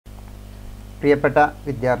പ്രിയപ്പെട്ട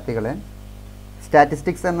വിദ്യാർത്ഥികളെ,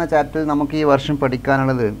 സ്റ്റാറ്റിസ്റ്റിക്സ് എന്ന ചാപ്റ്ററിൽ നമുക്ക് ഈ വർഷം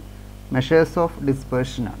പഠിക്കാനുള്ളത് മെഷേഴ്സ് ഓഫ്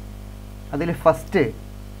ഡിസ്പേർഷൻ ആണ്. അതിൽ first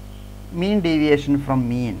mean deviation from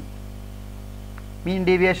mean. Mean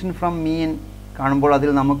deviation from മീൻ കാണുമ്പോൾ അതിൽ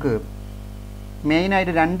നമുക്ക്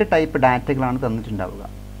മെയിനായിട്ട് രണ്ട് ടൈപ്പ് ഡാറ്റകളാണ് തന്നിട്ടുണ്ടാവുക.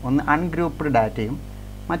 ഒന്ന് അൺഗ്രൂപ്പ്ഡ് ഡാറ്റയും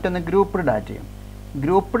മറ്റൊന്ന് ഗ്രൂപ്പ്ഡ് ഡാറ്റയും.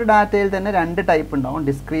 ഗ്രൂപ്പ്ഡ് ഡാറ്റയിൽ തന്നെ രണ്ട് ടൈപ്പ് ഉണ്ടാവും,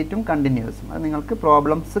 ഡിസ്ക്രീറ്റും കണ്ടിന്യൂസും. അത് നിങ്ങൾക്ക്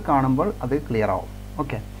പ്രോബ്ലംസ് കാണുമ്പോൾ അത് ക്ലിയർ ആവും.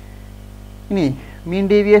 ഓക്കെ, ഇനി മീൻ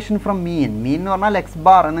ഡീവിയേഷൻ ഫ്രം മീൻ. മീൻ എന്ന് പറഞ്ഞാൽ എക്സ്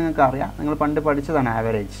ബാർ എന്ന് നിങ്ങൾക്ക് അറിയാം, നിങ്ങൾ പണ്ട് പഠിച്ചതാണ്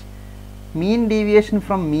ആവറേജ്. മീൻ ഡീവിയേഷൻ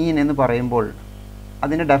ഫ്രം മീൻ എന്ന് പറയുമ്പോൾ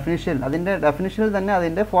അതിൻ്റെ ഡെഫിനിഷനിൽ തന്നെ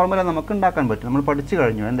അതിൻ്റെ ഫോർമുല നമുക്ക് ഉണ്ടാക്കാൻ പറ്റും. നമ്മൾ പഠിച്ചു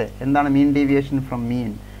കഴിഞ്ഞു എന്താണ് മീൻ ഡീവിയേഷൻ ഫ്രം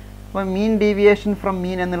മീൻ. അപ്പോൾ മീൻ ഡീവിയേഷൻ ഫ്രം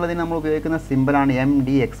മീൻ എന്നുള്ളതിന് നമ്മൾ ഉപയോഗിക്കുന്ന സിമ്പിളാണ് M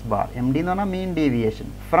D X bar. M D എന്ന് പറഞ്ഞാൽ മീൻ ഡീവിയേഷൻ,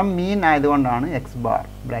 ഫ്രം മീൻ ആയതുകൊണ്ടാണ് എക്സ് ബാർ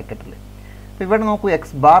ബ്രാക്കറ്റിൽ. അപ്പോൾ ഇവിടെ നോക്കൂ,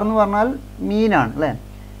 എക്സ് ബാർ എന്ന് പറഞ്ഞാൽ മീനാണ് അല്ലേ,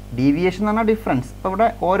 ഡീവിയേഷൻ എന്ന് പറഞ്ഞാൽ ഡിഫറൻസ്. അപ്പോൾ ഇവിടെ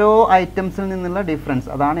ഓരോ ഐറ്റംസിൽ നിന്നുള്ള ഡിഫറൻസ്,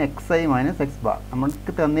 അതാണ് X I minus X bar.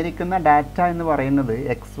 നമ്മൾക്ക് തന്നിരിക്കുന്ന ഡാറ്റ എന്ന് പറയുന്നത്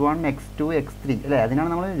x1 x2 x3 അല്ലേ, അതിനാണ്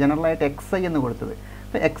നമ്മൾ ജനറലായിട്ട് എക്സ് ഐ എന്ന് കൊടുത്തത്.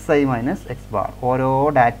 അപ്പോൾ X I minus X bar, ഓരോ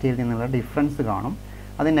ഡാറ്റയിൽ നിന്നുള്ള ഡിഫറൻസ് കാണും.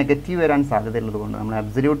 അത് നെഗറ്റീവ് വരാൻ സാധ്യതയുള്ളത് കൊണ്ട് നമ്മൾ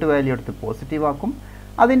അബ്സല്യൂട്ട് വാല്യൂ എടുത്ത് പോസിറ്റീവ് ആക്കും.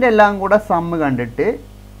 അതിൻ്റെ എല്ലാം കൂടെ സമ്മ് കണ്ടിട്ട്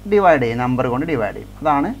ഡിവൈഡ് ചെയ്യും, നമ്പർ കൊണ്ട് ഡിവൈഡ് ചെയ്യും.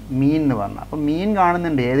 അതാണ് മീൻ എന്ന് പറഞ്ഞാൽ. അപ്പോൾ മീൻ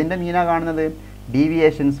കാണുന്നുണ്ട്, ഏതിൻ്റെ മീനാണ് കാണുന്നത്?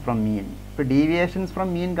 ഡീവിയേഷൻസ് ഫ്രം മീൻ. ഇപ്പോൾ ഡീവിയേഷൻസ് ഫ്രം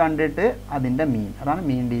മീൻ കണ്ടിട്ട് അതിൻ്റെ മീൻ, അതാണ്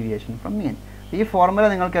മീൻ ഡീവിയേഷൻ ഫ്രം മീൻ. ഈ ഫോർമുല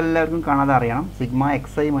നിങ്ങൾക്ക് എല്ലാവർക്കും കാണാതെ അറിയണം, sigma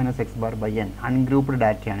X I minus X bar by N. Ungrouped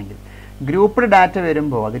data ആണെങ്കിൽ. ഗ്രൂപ്പ്ഡ് ഡാറ്റ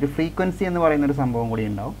വരുമ്പോൾ അതൊരു ഫ്രീക്വൻസി എന്ന് പറയുന്നൊരു സംഭവം കൂടി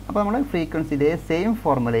ഉണ്ടാവും. അപ്പോൾ നമ്മൾ ഫ്രീക്വൻസി ഇതേ സെയിം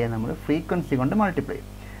ഫോർമുലയെ നമ്മൾ ഫ്രീക്വൻസി കൊണ്ട് മൾട്ടിപ്ലൈ ചെയ്യും.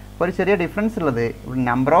 അപ്പോൾ ഒരു ചെറിയ ഡിഫറൻസ് ഉള്ളത്, ഇവിടെ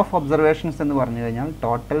നമ്പർ ഓഫ് ഒബ്സർവേഷൻസ് എന്ന് പറഞ്ഞു കഴിഞ്ഞാൽ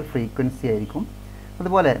ടോട്ടൽ ഫ്രീക്വൻസി ആയിരിക്കും.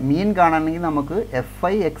 അതുപോലെ മീൻ കാണണമെങ്കിൽ നമുക്ക് F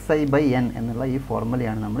I X I by N എന്നുള്ള ഈ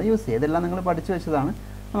ഫോർമുലയാണ് നമ്മൾ യൂസ് ചെയ്യുക. ഇതെല്ലാം നിങ്ങൾ പഠിച്ചു വെച്ചതാണ്.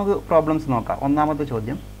 നമുക്ക് പ്രോബ്ലംസ് നോക്കാം. ഒന്നാമത്തെ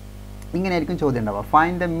ചോദ്യം ഇങ്ങനെയായിരിക്കും ചോദ്യം ഉണ്ടാവുക.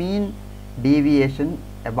 Find the mean deviation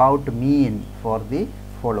about mean for the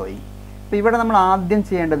following. അപ്പോൾ ഇവിടെ നമ്മൾ ആദ്യം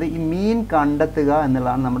ചെയ്യേണ്ടത് ഈ മീൻ കണ്ടെത്തുക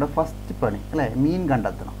എന്നുള്ളതാണ് നമ്മുടെ ഫസ്റ്റ് പണി അല്ലേ. മീൻ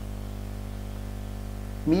കണ്ടെത്തണം.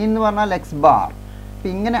 മീൻ എന്ന് പറഞ്ഞാൽ എക്സ് ബാർ. അപ്പോൾ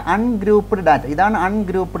ഇങ്ങനെ അൺഗ്രൂപ്പ്ഡ് ഡാറ്റ, ഇതാണ്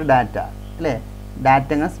അൺഗ്രൂപ്പ്ഡ് ഡാറ്റ അല്ലേ. ഡാറ്റ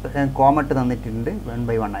കോമട്ട് തന്നിട്ടുണ്ട് 1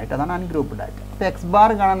 by 1 ആയിട്ട്, അതാണ് അൺഗ്രൂപ്പ്ഡ് ഡാറ്റ. അപ്പോൾ എക്സ് ബാർ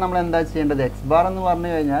കാണാൻ നമ്മൾ എന്താ ചെയ്യേണ്ടത്? എക്സ് ബാർ എന്ന് പറഞ്ഞു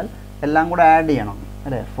കഴിഞ്ഞാൽ എല്ലാം കൂടെ ആഡ് ചെയ്യണം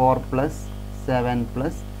അല്ലേ. 4 + 7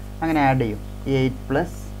 + അങ്ങനെ ആഡ് ചെയ്യും. 8 +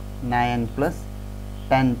 9 +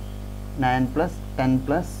 10, 9 + 10 +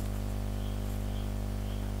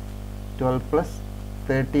 12 +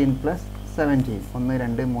 13 + 17, 1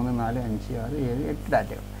 2 3 4 5 6 7 8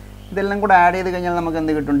 ഡാറ്റകൾ. ഇതെല്ലാം കൂടെ ആഡ് ചെയ്ത് കഴിഞ്ഞാൽ നമുക്ക്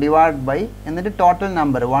എന്ത് കിട്ടും? ഡിവൈഡ് ബൈ, എന്നിട്ട് ടോട്ടൽ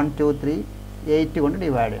നമ്പർ 1 2 3 8 കൊണ്ട്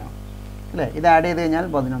ഡിവൈഡ് ചെയ്യണം അല്ലേ. ഇത് ആഡ് ചെയ്ത് കഴിഞ്ഞാൽ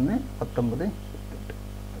 11 19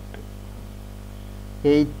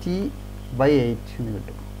 80/8 എന്ന്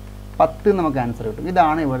കിട്ടും. 10 നമുക്ക് ആൻസർ കിട്ടും.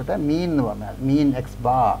 ഇതാണ് ഇവിടുത്തെ മീൻ എന്ന് പറഞ്ഞാൽ. മീൻ എക്സ്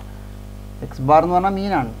ബാർ. എക്സ് ബാർ എന്ന് പറഞ്ഞാൽ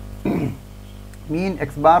മീനാണ്. മീൻ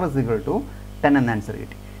X bar is equal to 10 എന്ന ആൻസർ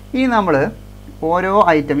കിട്ടി. ഇനി നമ്മൾ ഓരോ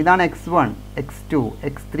ഐറ്റം, ഇതാണ് x1 x2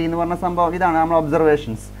 x3 എന്ന് പറഞ്ഞ സംഭവം, ഇതാണ് നമ്മൾ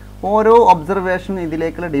ഒബ്സർവേഷൻസ്. ഓരോ ഒബ്സർവേഷനും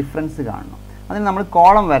ഇതിലേക്കുള്ള ഡിഫറൻസ് കാണണം. അതിന് നമ്മൾ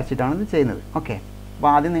കോളം വരച്ചിട്ടാണ് ഇത് ചെയ്യുന്നത്. ഓക്കെ, അപ്പോൾ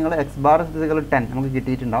ആദ്യം നിങ്ങൾ X bar is equal to 10 നമുക്ക്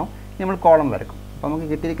കിട്ടിയിട്ടുണ്ടാവും. ഇനി നമ്മൾ കോളം വരക്കും. അപ്പോൾ നമുക്ക്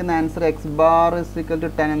കിട്ടിയിരിക്കുന്ന answer X bar is equal to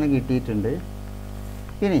 10 എന്ന് കിട്ടിയിട്ടുണ്ട്.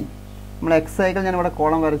 ഇനി നമ്മൾ എക്സ് സൈക്കിൾ ഞാനിവിടെ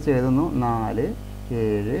കോളം വരച്ച് എഴുതുന്നു. 4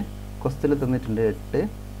 7 ക്വസ്റ്റ്യനിൽ തന്നിട്ടുണ്ട് 8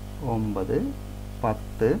 9 10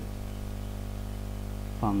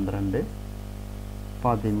 12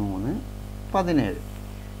 13 17.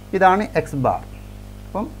 ഇതാണ് എക്സ് ബാർ.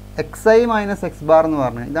 അപ്പം X I minus X bar എന്ന്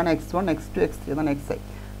പറഞ്ഞാൽ ഇതാണ് x1 x2 x3, ഇതാണ് എക്സ് ഐ.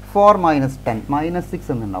 4 - 10 -6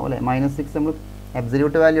 എന്നുണ്ടാവും അല്ലേ. -6 നമ്മൾ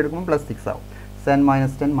അബ്സല്യൂട്ട് വാല്യൂ എടുക്കുമ്പോൾ +6 ആവും. 7 -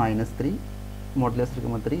 10 -3, മോഡുലസ്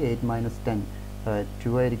എടുക്കുമ്പോൾ 3. 8 - 10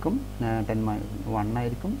 2 ആയിരിക്കും. 10 - 1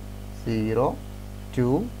 ആയിരിക്കും. 0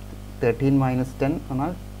 2. 13 - 10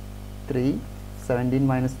 എന്നാൽ 3. 17 -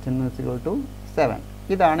 10 = 7.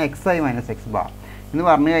 ഇതാണ് X I minus X bar എന്ന്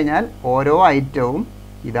പറഞ്ഞു കഴിഞ്ഞാൽ ഓരോ ഐറ്റവും,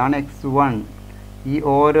 ഇതാണ് x1, ഈ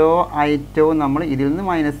ഓരോ ഐറ്റവും നമ്മൾ ഇതിൽ നിന്ന്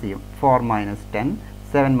മൈനസ് ചെയ്യും. 4 - 10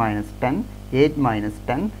 7 - 10 8 -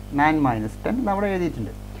 10 9 - 10 നമ്മൾ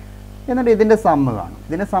എഴുതിയിട്ടുണ്ട്. എന്നിട്ട് ഇതിൻ്റെ സമ്മ് കാണും.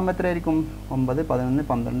 ഇതിൻ്റെ സമ്മ് എത്രയായിരിക്കും? 9 11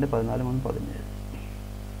 12 14 3 17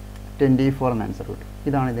 24 എന്ന ആൻസർ കിട്ടും.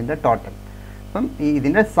 ഇതാണ് ഇതിൻ്റെ ടോട്ടൽ. അപ്പം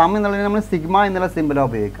ഇതിൻ്റെ സം എന്നുള്ളതിന് നമ്മൾ സിഗ്മ എന്നുള്ള സിമ്പിളാണ്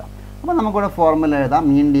ഉപയോഗിക്കാം. അപ്പോൾ നമുക്കിവിടെ ഫോർമുല എഴുതാം.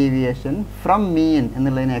 മീൻ ഡീവിയേഷൻ ഫ്രം മീൻ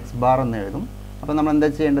എന്നുള്ളതിന് എക്സ് ബാർ എന്ന് എഴുതും. അപ്പോൾ നമ്മൾ എന്താ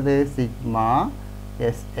ചെയ്യേണ്ടത്? Sigma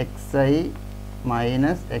X I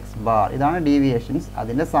minus X bar, ഇതാണ് ഡീവിയേഷൻസ്.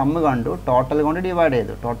 അതിൻ്റെ സമ്മ് കണ്ടു, ടോട്ടൽ കൊണ്ട് ഡിവൈഡ്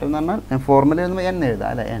ചെയ്തു. ടോട്ടൽ എന്ന് പറഞ്ഞാൽ ഫോർമുല എഴുതുമ്പോൾ n എഴുതാം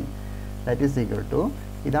അല്ലേ, n. That is equal to,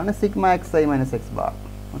 ഇതാണ് sigma X I minus X bar.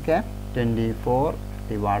 Okay,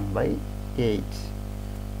 24/8,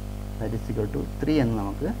 that is equal to 3 എന്ന്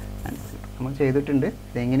നമുക്ക് ആൻസർ കിട്ടും. നമ്മൾ ചെയ്തിട്ടുണ്ട്.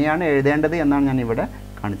 ഇതെങ്ങനെയാണ് എഴുതേണ്ടത് എന്നാണ് ഞാൻ ഇവിടെ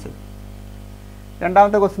കാണിച്ചത്.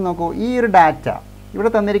 രണ്ടാമത്തെ ക്വസ്റ്റ്യൻ നോക്കൂ. ഈ ഒരു ഡാറ്റ ഇവിടെ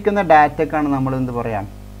തന്നിരിക്കുന്ന ഡാറ്റക്കാണ് നമ്മൾ എന്ത് പറയാം,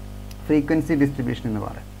 ഫ്രീക്വൻസി ഡിസ്ട്രിബ്യൂഷൻ എന്ന്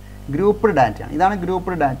പറയാം. ഗ്രൂപ്പ്ഡ് ഡാറ്റയാണ്. ഇതാണ്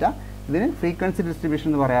ഗ്രൂപ്പ്ഡ് ഡാറ്റ. ഇതിന് ഫ്രീക്വൻസി ഡിസ്ട്രിബ്യൂഷൻ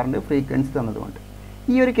എന്ന് പറയാറുണ്ട്, ഫ്രീക്വൻസി തന്നതുകൊണ്ട്.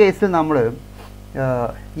 ഈ ഒരു കേസിൽ നമ്മൾ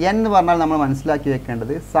n എന്ന് പറഞ്ഞാൽ നമ്മൾ മനസ്സിലാക്കി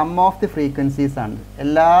വെക്കേണ്ടത് സം ഓഫ് ദി ഫ്രീക്വൻസീസ് ആണ്.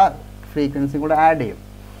 എല്ലാ ഫ്രീക്വൻസിയും കൂടെ ആഡ് ചെയ്യും.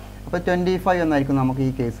 അപ്പോൾ 25 എന്നായിരിക്കും നമുക്ക്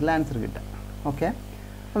ഈ കേസിൽ ആൻസർ കിട്ടുക. ഓക്കെ.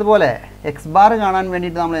 അതുപോലെ എക്സ് ബാർ കാണാൻ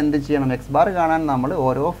വേണ്ടിയിട്ട് നമ്മൾ എന്ത് ചെയ്യണം? എക്സ് ബാർ കാണാൻ നമ്മൾ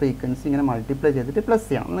ഓരോ ഫ്രീക്വൻസി ഇങ്ങനെ മൾട്ടിപ്ലൈ ചെയ്തിട്ട് പ്ലസ്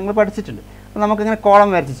ചെയ്യണം. നിങ്ങൾ പഠിച്ചിട്ടുണ്ട്. അപ്പോൾ നമുക്കിങ്ങനെ കോളം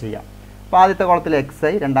വരച്ച് ചെയ്യാം. അപ്പോൾ ആദ്യത്തെ കോളത്തിൽ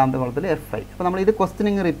XI, രണ്ടാമത്തെ കോളത്തിൽ FI. അപ്പോൾ നമ്മൾ ഇത്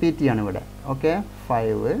ക്വസ്റ്റ്യൻ റിപ്പീറ്റ് ചെയ്യാണ് ഇവിടെ. ഓക്കെ.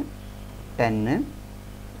 5, 10,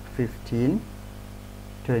 15,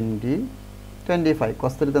 20, 25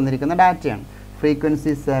 ക്വസ്റ്റ്യൻ തന്നിരിക്കുന്ന ഡാറ്റയാണ്.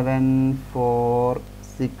 ഫ്രീക്വൻസി 7, 4,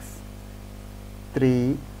 6, 3,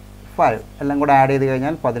 5 എല്ലാം കൂടെ ആഡ് ചെയ്ത്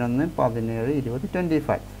കഴിഞ്ഞാൽ 11, 17, 20,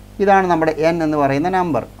 25. ഇതാണ് നമ്മുടെ n എന്ന് പറയുന്ന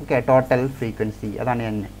നമ്പർ. ഓക്കെ. ടോട്ടൽ ഫ്രീക്വൻസി അതാണ്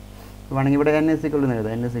n. വേണമെങ്കിൽ ഇവിടെ n = എന്ന്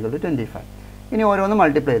എഴുതാം. n = 25. ഇനി ഓരോന്ന്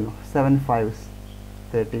മൾട്ടിപ്ലൈ ചെയ്യുന്നു. 7 5s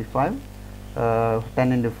 35, 10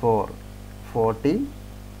 × 4 40,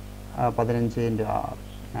 15 × 6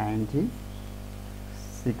 90,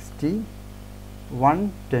 60,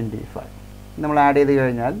 125. നമ്മൾ ആഡ് ചെയ്ത്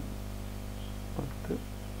കഴിഞ്ഞാൽ 10,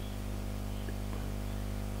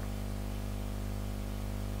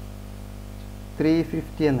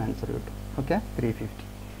 350 എന്ന ആൻസർ കിട്ടും. ഓക്കെ. 350.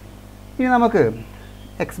 ഇനി നമുക്ക്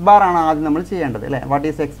എക്സ് ബാർ ആണ് ആദ്യം നമ്മൾ ചെയ്യേണ്ടത് അല്ലേ. What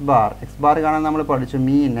is X bar? X bar കാണാൻ നമ്മൾ പഠിച്ചു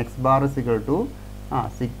മീൻ. X bar =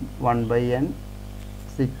 1/n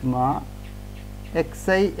sigma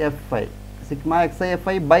XI FI. Sigma XI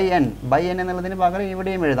FI by n എന്നുള്ളതിന് പകരം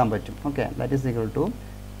ഇവിടെയും എഴുതാൻ പറ്റും. ഓക്കെ. That is =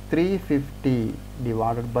 350 /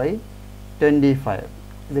 25.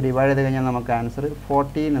 ഇത് ഡിവൈഡ് ചെയ്ത് കഴിഞ്ഞാൽ നമുക്ക് ആൻസർ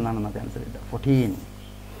 14 എന്നാണ് നമുക്ക് ആൻസർ കിട്ടുക. 14.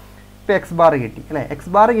 ഇപ്പോൾ എക്സ് ബാർ കിട്ടി അല്ലേ.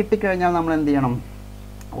 എക്സ് ബാർ കിട്ടിക്കഴിഞ്ഞാൽ നമ്മൾ എന്ത് ചെയ്യണം?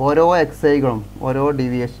 ഓരോ XIകളും ഓരോ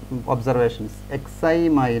deviation observations XI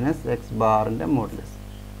minus X ബാറിൻ്റെ modulus.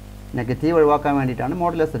 Negative ഒഴിവാക്കാൻ വേണ്ടിയിട്ടാണ്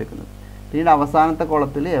മോഡുലസ് എടുക്കുന്നത്. പിന്നീട് അവസാനത്തെ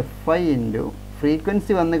കോളത്തിൽ FI ഇൻറ്റു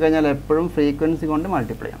ഫ്രീക്വൻസി വന്നു കഴിഞ്ഞാൽ എപ്പോഴും ഫ്രീക്വൻസി കൊണ്ട്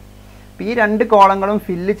മൾട്ടിപ്ലൈ ചെയ്യണം. അപ്പോൾ ഈ രണ്ട് കോളങ്ങളും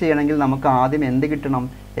ഫില്ല് ചെയ്യണമെങ്കിൽ നമുക്ക് ആദ്യം എന്ത് കിട്ടണം?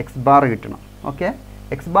 എക്സ് ബാർ കിട്ടണം. ഓക്കെ.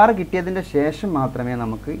 എക്സ് ബാർ കിട്ടിയതിൻ്റെ ശേഷം മാത്രമേ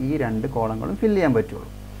നമുക്ക് ഈ രണ്ട് കോളങ്ങളും ഫില്ല് ചെയ്യാൻ പറ്റുള്ളൂ.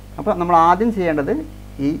 അപ്പോൾ നമ്മൾ ആദ്യം ചെയ്യേണ്ടത്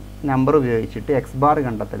ഈ നമ്പർ ഉപയോഗിച്ചിട്ട് എക്സ് ബാർ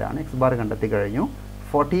കണ്ടെത്തലാണ്. എക്സ് ബാർ കണ്ടെത്തി കഴിഞ്ഞു.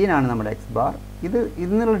 14 ആണ് നമ്മുടെ എക്സ് ബാർ.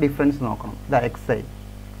 ഇതിനുള്ള ഡിഫറൻസ് നോക്കണം. ഇതാ XI.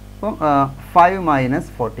 അപ്പം 5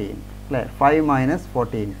 - 14 അല്ലേ. 5 -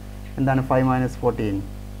 14 എന്താണ്? 5 - 14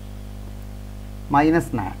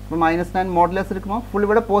 -9. അപ്പോൾ -9 മോഡുലസ് എടുക്കുമ്പോൾ ഫുൾ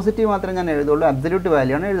ഇവിടെ പോസിറ്റീവ് മാത്രമേ ഞാൻ എഴുതുള്ളൂ. അബ്സല്യൂട്ട്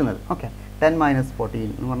വാല്യൂ ആണ് എഴുതുന്നത്. ഓക്കെ. 10 -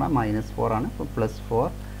 14 എന്ന് പറഞ്ഞാൽ -4 ആണ്. അപ്പോൾ +4.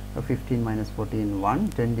 15 - 14 1,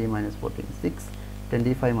 20 - 14 6,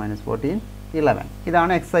 25 - 14 11.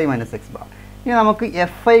 ഇതാണ് XI മൈനസ് എക്സ് ബാർ. ഇനി നമുക്ക്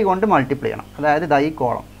FI കൊണ്ട് മൾട്ടിപ്ലൈ ചെയ്യണം. അതായത് ഈ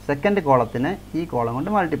കോളം സെക്കൻഡ് കോളത്തിന് ഈ കോളം കൊണ്ട്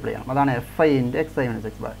മൾട്ടിപ്ലൈ ചെയ്യണം. അതാണ് FI × XI minus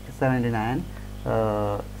X bar. 79,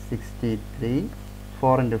 63,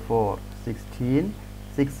 4 × 4 16,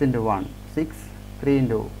 6 × 1 6,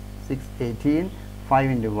 3 × 6 18, 5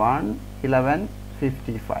 × 1 11,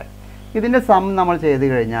 55. ഇതിൻ്റെ സം നമ്മൾ ചെയ്ത്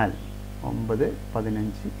കഴിഞ്ഞാൽ 9,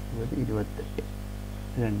 15, 20, 28,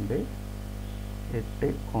 2, 8,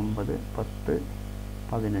 9, 10,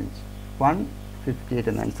 15, 158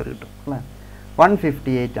 എന്ന ആൻസർ കിട്ടും അല്ലേ.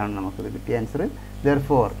 158 ആണ് നമുക്കത് കിട്ടിയ answer.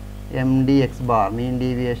 Therefore MD X bar mean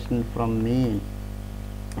deviation from മീൻ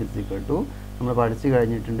 = നമ്മൾ പഠിച്ചു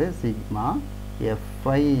കഴിഞ്ഞിട്ടുണ്ട് sigma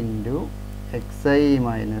FI × XI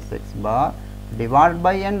minus X bar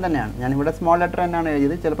 / n തന്നെയാണ്. ഞാനിവിടെ സ്മോൾ ലെറ്റർ n ആണ്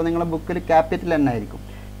എഴുതിയത്. ചിലപ്പോൾ നിങ്ങളുടെ ബുക്കിൽ ക്യാപിറ്റൽ N ആയിരിക്കും.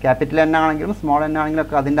 ക്യാപിറ്റൽ N ആണെങ്കിലും സ്മോൾ n ആണെങ്കിലും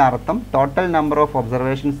ഒക്കെ അതിൻ്റെ അർത്ഥം ടോട്ടൽ നമ്പർ ഓഫ്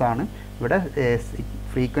ഒബ്സർവേഷൻസ് ആണ്. ഇവിടെ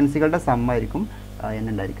ഫ്രീക്വൻസികളുടെ സം ആയിരിക്കും n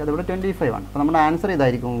ഉണ്ടായിരിക്കും. അതിവിടെ 25 ആണ്. അപ്പോൾ നമ്മുടെ ആൻസർ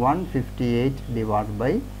ഇതായിരിക്കും 158 /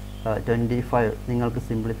 25. നിങ്ങൾക്ക്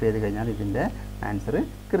സിംപ്ലിഫൈ ചെയ്ത് കഴിഞ്ഞാൽ ഇതിൻ്റെ ആൻസർ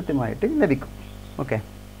കൃത്യമായിട്ട് ലഭിക്കും. ഓക്കെ.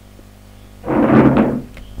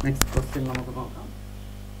 നെക്സ്റ്റ് ക്വസ്റ്റ്യൻ നമുക്ക് നോക്കാം.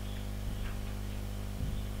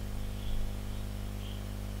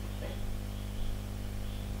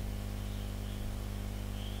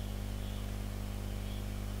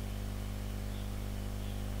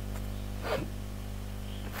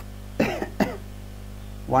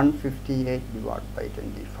 (158 /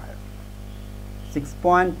 25)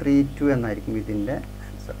 6.32 എന്നായിരിക്കും ഇതിൻ്റെ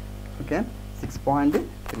ആൻസർ. ഓക്കെ.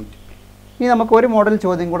 6.32. ഇനി നമുക്ക് ഒരു മോഡൽ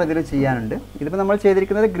ചോദ്യം കൂടെ ഇതിൽ ചെയ്യാനുണ്ട്. ഇതിപ്പോൾ നമ്മൾ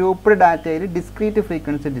ചെയ്തിരിക്കുന്നത് ഗ്രൂപ്പ് ഡാറ്റയിൽ ഡിസ്ക്രീറ്റ്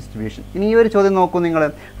ഫ്രീക്വൻസി ഡിസ്ട്രിബ്യൂഷൻ. ഇനി ഈ ഒരു ചോദ്യം നോക്കൂ നിങ്ങൾ.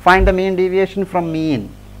 Find the mean deviation from മീൻ.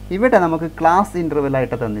 ഇവിടെ നമുക്ക് ക്ലാസ് ഇൻ്റർവെൽ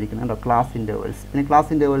ആയിട്ട് തന്നിരിക്കുന്നത് കേട്ടോ. Class intervals. ഇതിന് ക്ലാസ്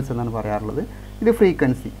ഇൻ്റർവെൽസ് എന്നാണ് പറയാറുള്ളത്. ഇത്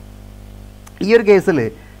ഫ്രീക്വൻസി. ഈ ഒരു കേസിൽ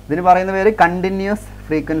ഇതിന് പറയുന്ന പേര് കണ്ടിന്യൂസ്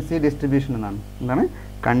ഫ്രീക്വൻസി ഡിസ്ട്രിബ്യൂഷൻ എന്നാണ്. എന്താണ്?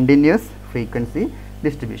 Continuous frequency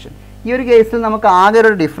distribution. ഈ ഒരു കേസിൽ നമുക്ക് ആകെ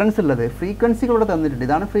ഒരു ഡിഫറൻസ് ഉള്ളത് ഫ്രീക്വൻസികൾ ഇവിടെ തന്നിട്ടുണ്ട്.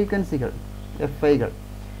 ഇതാണ് ഫ്രീക്വൻസികൾ എഫ് ഐകൾ.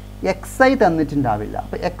 X I തന്നിട്ടുണ്ടാവില്ല.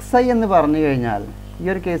 അപ്പോൾ എക്സ് ഐ എന്ന് പറഞ്ഞു കഴിഞ്ഞാൽ ഈ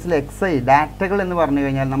ഒരു കേസിൽ എക്സ് ഐ ഡാറ്റകൾ എന്ന് പറഞ്ഞു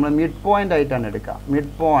കഴിഞ്ഞാൽ നമ്മൾ മിഡ് പോയിൻ്റ് ആയിട്ടാണ് എടുക്കുക.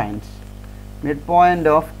 Mid point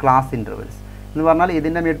of class intervals എന്ന് പറഞ്ഞാൽ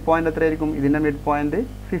ഇതിൻ്റെ മിഡ് പോയിൻ്റ് എത്രയായിരിക്കും? ഇതിൻ്റെ മിഡ് പോയിൻ്റ്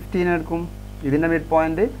 15 എടുക്കും, ഇതിൻ്റെ മിഡ്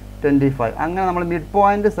പോയിൻ്റ് 25. അങ്ങനെ നമ്മൾ മിഡ്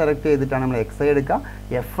പോയിൻ്റ് സെലക്ട് ചെയ്തിട്ടാണ് നമ്മൾ എക്സ് ഐ എടുക്കുക.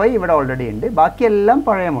 എഫ് ഐ ഇവിടെ ഓൾറെഡി ഉണ്ട്, ബാക്കിയെല്ലാം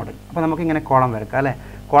പഴയ മോഡൽ. അപ്പോൾ നമുക്കിങ്ങനെ കോളം വരക്കാം അല്ലേ.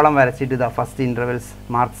 കോളം വരച്ചിട്ട് ഇതാ ഫസ്റ്റ് ഇൻ്റർവെൽസ്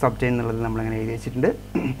മാർക്സ് ഒബ്റ്റെയിൻ എന്നുള്ളത് നമ്മളിങ്ങനെ എഴുതി വെച്ചിട്ടുണ്ട്.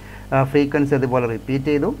 ഫ്രീക്വൻസി അതുപോലെ റിപ്പീറ്റ്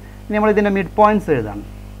ചെയ്തു. ഇനി നമ്മൾ ഇതിൻ്റെ മിഡ് പോയിൻറ്റ്സ് എഴുതാണ്.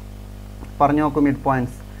 പറഞ്ഞു നോക്കൂ മിഡ്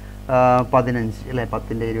പോയിൻറ്റ്സ് 15 അല്ലേ.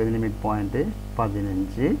 10ൻ്റെ 20ൻ്റെ മിഡ് പോയിൻറ്റ്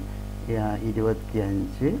 15,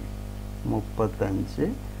 25, 35,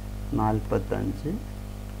 45,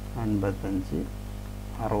 55,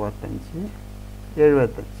 65,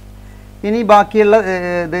 75. ഇനി ബാക്കിയുള്ള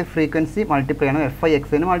ഇത് ഫ്രീക്വൻസി മൾട്ടിപ്ലൈ ചെയ്യണം. എഫ് ഐ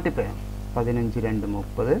എക്സ് ഐന് മൾട്ടിപ്ലൈ ചെയ്യണം. 15, 2,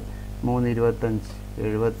 30, 3, 25,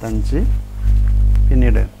 75.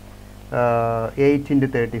 പിന്നീട് 8 ×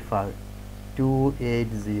 35,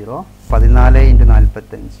 280. 14 ×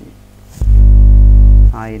 45,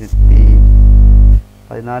 1000.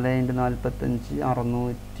 14 × 45, 630. 8 × 55,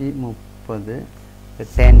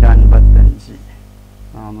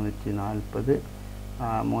 440.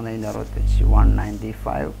 3 × 65,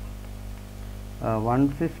 195,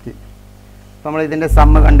 150. നമ്മൾ ഇതിൻ്റെ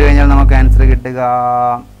സമ്മ് കണ്ടു കഴിഞ്ഞാൽ നമുക്ക് ആൻസർ കിട്ടുക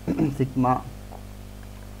സിഗ്മ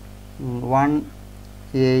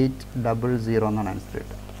 1800 എന്നാണ് ആൻസർ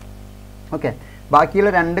കിട്ടുക. ഓക്കെ, ബാക്കിയുള്ള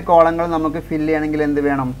 2 കോളങ്ങൾ നമുക്ക് ഫില്ല് ചെയ്യണമെങ്കിൽ എന്ത്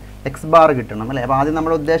വേണം? എക്സ് ബാർ കിട്ടണം അല്ലേ. അപ്പോൾ ആദ്യം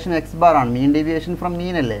നമ്മുടെ ഉദ്ദേശം എക്സ് ബാർ ആണ്. മീൻ ഡീവിയേഷൻ ഫ്രം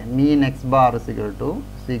മീൻ അല്ലേ. മീൻ X bar =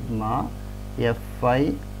 sigma F I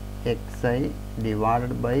X I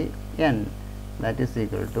divided by N. That is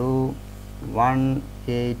equal to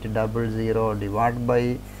 1800 divide by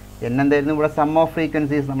N. എന്തായിരുന്നു ഇവിടെ? സം ഓഫ്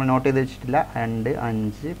ഫ്രീക്വൻസീസ് നമ്മൾ നോട്ട് ചെയ്ത് വെച്ചിട്ടില്ല. 2,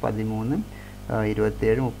 5, 13,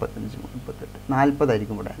 27, 35, 38, 40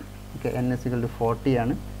 ആയിരിക്കും ഇവിടെ. ഓക്കെ, n = 40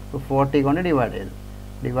 ആണ്. അപ്പോൾ 40 കൊണ്ട്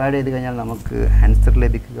ഡിവൈഡ് ചെയ്ത് കഴിഞ്ഞാൽ നമുക്ക് ആൻസർ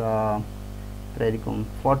ലഭിക്കുക എത്രയായിരിക്കും?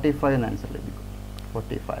 45 എന്ന് ആൻസർ ലഭിക്കും.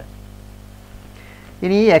 45.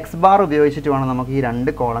 ഇനി ഈ എക്സ് ബാർ ഉപയോഗിച്ചിട്ട് വേണം നമുക്ക് ഈ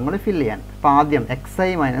 2 കോളങ്ങൾ ഫില്ല് ചെയ്യാൻ. അപ്പോൾ ആദ്യം X I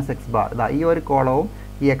minus X bar, ഇതാ ഈ ഒരു കോളവും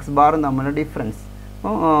ഈ എക്സ് ബാറും തമ്മിലുള്ള ഡിഫറൻസ്.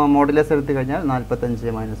 അപ്പോൾ മോഡുലസ് എടുത്തു കഴിഞ്ഞാൽ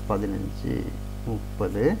 45 - 15,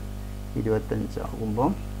 30, 25 ആകുമ്പോൾ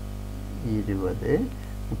 20,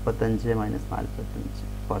 35 - 45, 10,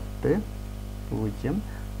 0,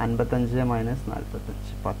 55 -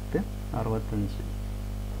 45, 10, 65,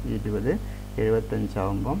 20, 75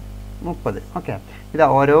 ആകുമ്പം 30. ഓക്കെ, ഇതാ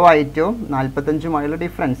ഓരോ ഐറ്റവും 45-മായുള്ള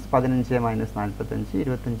ഡിഫറൻസ്. 15 - 45,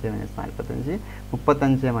 25 - 45,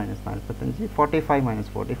 35 - 45, 45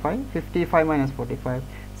 - 45, 55 - 45,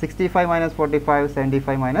 65 - 45,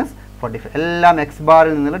 75 - 45. എല്ലാം എക്സ്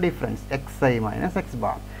ബാറിൽ നിന്നുള്ള difference. X I minus X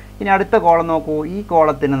bar. ഇനി അടുത്ത കോളം നോക്കൂ. ഈ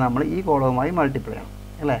കോളത്തിന് നമ്മൾ ഈ കോളവുമായി മൾട്ടിപ്ലൈ ചെയ്യണം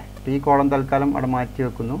അല്ലേ. ഈ കോളം തൽക്കാലം അവിടെ മാറ്റി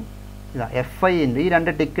വെക്കുന്നു. ഇതാ എഫ് ഐ ഈ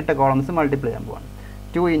 2 ടിക്കിട്ട കോളംസ് മൾട്ടിപ്ലൈ ചെയ്യാൻ പോവാണ്.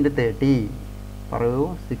 2 × 30 പറയൂ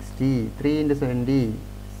 60, 3 × 70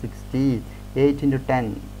 60, 8 × 10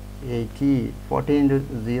 80, 40 ×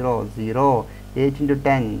 0 0, 8 ×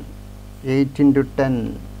 10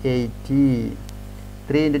 80,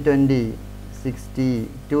 3 × 20 60,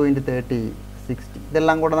 2 × 30 60.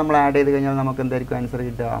 ഇതെല്ലാം കൂടെ നമ്മൾ ആഡ് ചെയ്ത് കഴിഞ്ഞാൽ നമുക്ക് എന്തായിരിക്കും ആൻസർ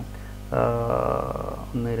കിട്ടുക?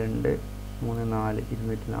 1, 2, 3, 4,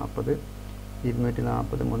 240,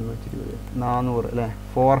 240, 320, 400 അല്ലേ.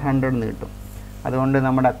 400 എന്ന് കിട്ടും. അതുകൊണ്ട്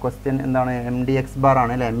നമ്മുടെ ക്വസ്റ്റ്യൻ എന്താണ്? എം ഡി എക്സ് ബാർ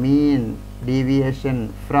ആണ് അല്ലേ. Mean deviation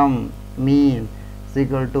from mean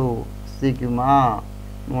equal to sigma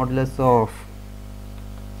modulus of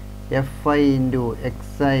F I into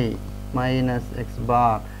X I minus X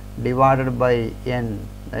bar divided by N.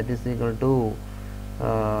 That is equal to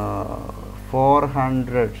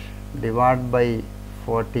 400 divide by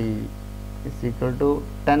 40 is equal to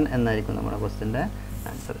 10 എന്നായിരിക്കും നമ്മുടെ ക്വസ്റ്റ്യൻ്റെ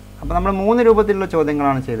answer. അപ്പോൾ നമ്മൾ 3 രൂപത്തിലുള്ള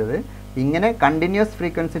ചോദ്യങ്ങളാണ് ചെയ്തത്. ഇങ്ങനെ കണ്ടിന്യൂസ്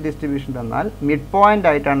ഫ്രീക്വൻസി ഡിസ്ട്രിബ്യൂഷൻ തന്നാൽ mid point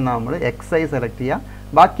ആയിട്ടാണ് നമ്മൾ എക്സ് ഐ സെലക്ട് ചെയ്യുക.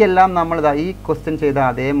 ബാക്കിയെല്ലാം നമ്മൾ ഈ ക്വസ്റ്റ്യൻ ചെയ്ത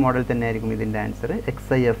അതേ മോഡൽ തന്നെ ആയിരിക്കും ഇതിൻ്റെ answer.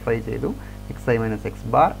 X I F I ചെയ്തു. X I minus X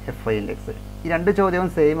bar F I into X I. ഈ 2 ചോദ്യവും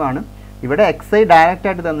സെയിം ആണ്. ഇവിടെ എക്സ് ഐ ഡയറക്റ്റ്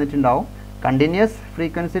ആയിട്ട് തന്നിട്ടുണ്ടാവും. കണ്ടിന്യൂസ്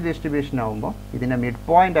ഫ്രീക്വൻസി ഡിസ്ട്രിബ്യൂഷൻ ആകുമ്പോൾ ഇതിൻ്റെ മിഡ്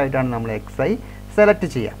പോയിൻ്റ് ആയിട്ടാണ് നമ്മൾ എക്സ് ഐ സെലക്ട്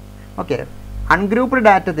ചെയ്യുക. ഓക്കെ, അൺഗ്രൂപ്പ്ഡ്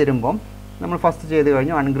ഡാറ്റ തരുമ്പം നമ്മൾ ഫസ്റ്റ് ചെയ്ത്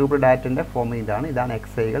കഴിഞ്ഞു. അൺഗ്രൂപ്പ്ഡ് ഡാറ്റൻ്റെ ഫോം ഇതാണ്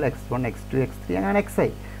എക്സ് ഐകൾ. x1, x2, x3 അങ്ങനെ എക്സ് ഐ.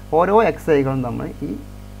 ഓരോ എക്സ് ഐകളും നമ്മൾ ഈ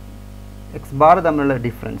എക്സ് ബാർ തമ്മിലുള്ള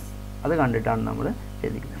ഡിഫറൻസ് അത് കണ്ടിട്ടാണ് നമ്മൾ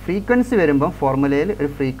എഴുതിക്കുന്നത്. ഫ്രീക്വൻസി വരുമ്പം ഫോർമുലയിൽ ഒരു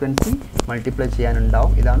ഫ്രീക്വൻസി മൾട്ടിപ്ലൈ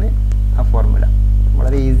ചെയ്യാനുണ്ടാവും. ഇതാണ് ആ ഫോർമുല.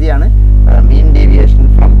 വളരെ ഈസിയാണ്. മീൻ ഡീവിയേഷൻ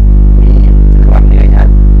ഫ്രം മീൻ എന്ന് പറഞ്ഞു കഴിഞ്ഞാൽ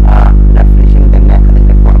ഡെഫിനിഷൻ തന്നെ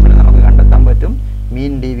അതിൻ്റെ ഫോർമുല നമുക്ക് കണ്ടെത്താൻ പറ്റും.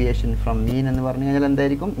 മീൻ ഡീവിയേഷൻ ഫ്രം മീൻ എന്ന് പറഞ്ഞു കഴിഞ്ഞാൽ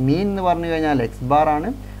എന്തായിരിക്കും? മീൻ എന്ന് പറഞ്ഞു കഴിഞ്ഞാൽ എക്സ് ബാർ ആണ്.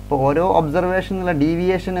 അപ്പോൾ ഓരോ ഒബ്സർവേഷനിലുള്ള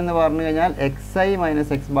ഡീവിയേഷൻ എന്ന് പറഞ്ഞു കഴിഞ്ഞാൽ xi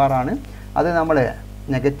മൈനസ് എക്സ് ബാർ ആണ്. അത് നമ്മൾ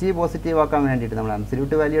നെഗറ്റീവ് പോസിറ്റീവ് ആക്കാൻ വേണ്ടിയിട്ട് നമ്മൾ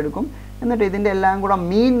അബ്സല്യൂട്ട് വാല്യൂ എടുക്കും. എന്നിട്ട് ഇതിൻ്റെ എല്ലാം കൂടെ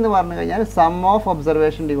മീൻ എന്ന് പറഞ്ഞു കഴിഞ്ഞാൽ some of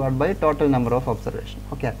observation divide by total number of observation.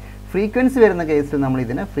 Okay, frequency വരുന്ന കേസിൽ നമ്മൾ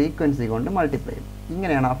ഇതിനെ ഫ്രീക്വൻസി കൊണ്ട് മൾട്ടിപ്ലൈ ചെയ്യും.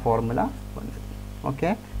 ഇങ്ങനെയാണ് ആ ഫോർമുല വന്നത്.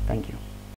 Okay, thank you.